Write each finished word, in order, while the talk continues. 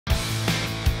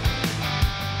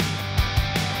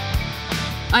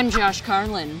I'm Josh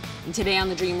Carlon, and today on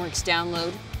the Dreamworks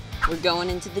Download, we're going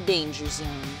into the danger zone.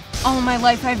 All my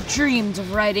life I've dreamed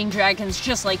of riding dragons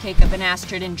just like Kittappa and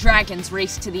Astrid in Dragon's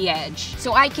Race to the Edge.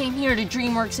 So I came here to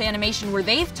Dreamworks Animation where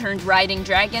they've turned riding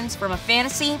dragons from a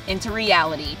fantasy into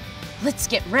reality. Let's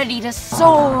get ready to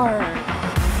soar!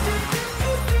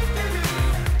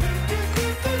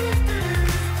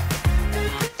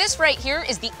 This right here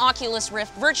is the Oculus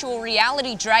Rift Virtual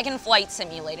Reality Dragon Flight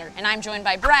Simulator, and I'm joined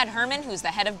by Brad Herman, who's the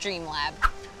head of DreamLab.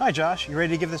 Hi Josh, you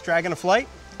ready to give this dragon a flight?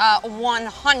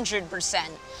 100%.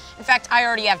 In fact, I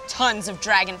already have tons of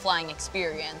dragon flying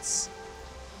experience.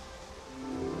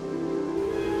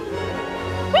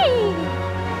 Whee!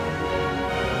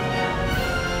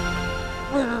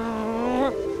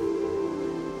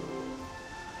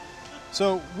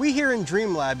 So we here in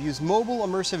DreamLab use mobile,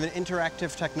 immersive, and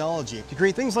interactive technology to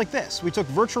create things like this. We took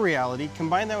virtual reality,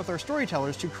 combined that with our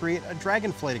storytellers to create a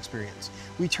dragon flight experience.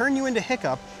 We turn you into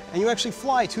Hiccup, and you actually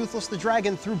fly Toothless the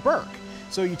dragon through Burke.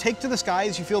 So you take to the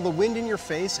skies, you feel the wind in your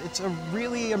face. It's a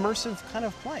really immersive kind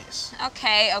of place.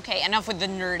 Okay, enough with the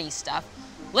nerdy stuff.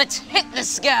 Let's hit the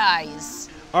skies.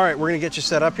 All right, we're gonna get you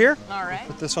set up here. All right.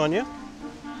 Put this on you.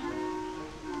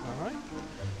 All right.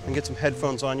 And get some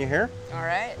headphones on you here. All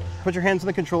right. Put your hands on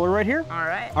the controller right here. All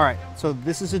right. All right, so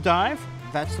this is a dive.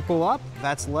 That's to pull up.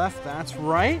 That's left, that's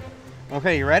right.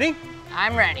 Okay, you ready?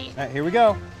 I'm ready. All right, here we go.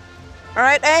 All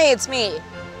right, hey, it's me.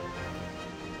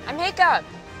 I'm Hiccup.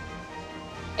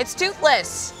 It's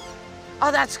Toothless.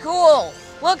 Oh, that's cool.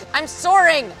 Look, I'm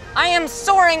soaring. I am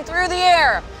soaring through the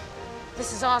air.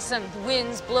 This is awesome. The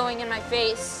wind's blowing in my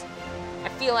face. I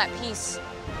feel at peace.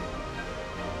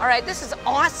 All right, this is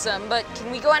awesome, but can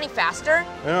we go any faster?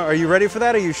 Are you ready for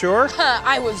that? Are you sure?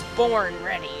 I was born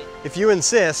ready. If you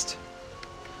insist.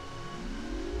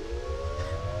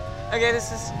 Okay,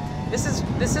 this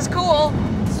is cool.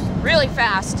 It's really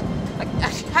fast.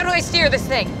 How do I steer this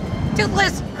thing?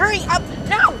 Toothless, hurry up!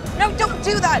 No, don't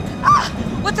do that! Ah,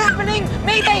 what's happening?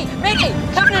 Mayday,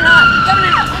 coming in hot,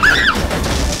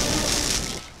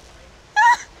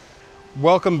 Ah.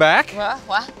 Welcome back.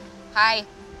 What? Hi.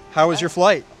 How was your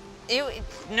flight?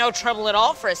 No trouble at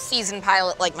all for a seasoned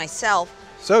pilot like myself.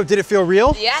 So, did it feel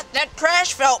real? Yeah, that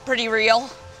crash felt pretty real.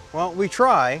 Well, we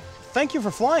try. Thank you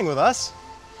for flying with us.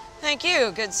 Thank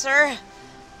you, good sir.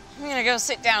 I'm gonna go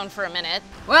sit down for a minute.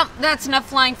 Well, that's enough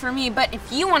flying for me, but if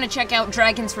you want to check out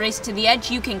Dragon's Race to the Edge,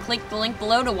 you can click the link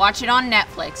below to watch it on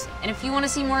Netflix. And if you want to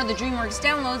see more of the DreamWorks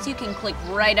downloads, you can click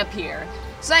right up here.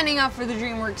 Signing off for the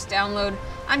DreamWorks download,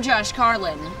 I'm Josh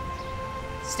Carlon.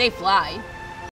 Stay fly.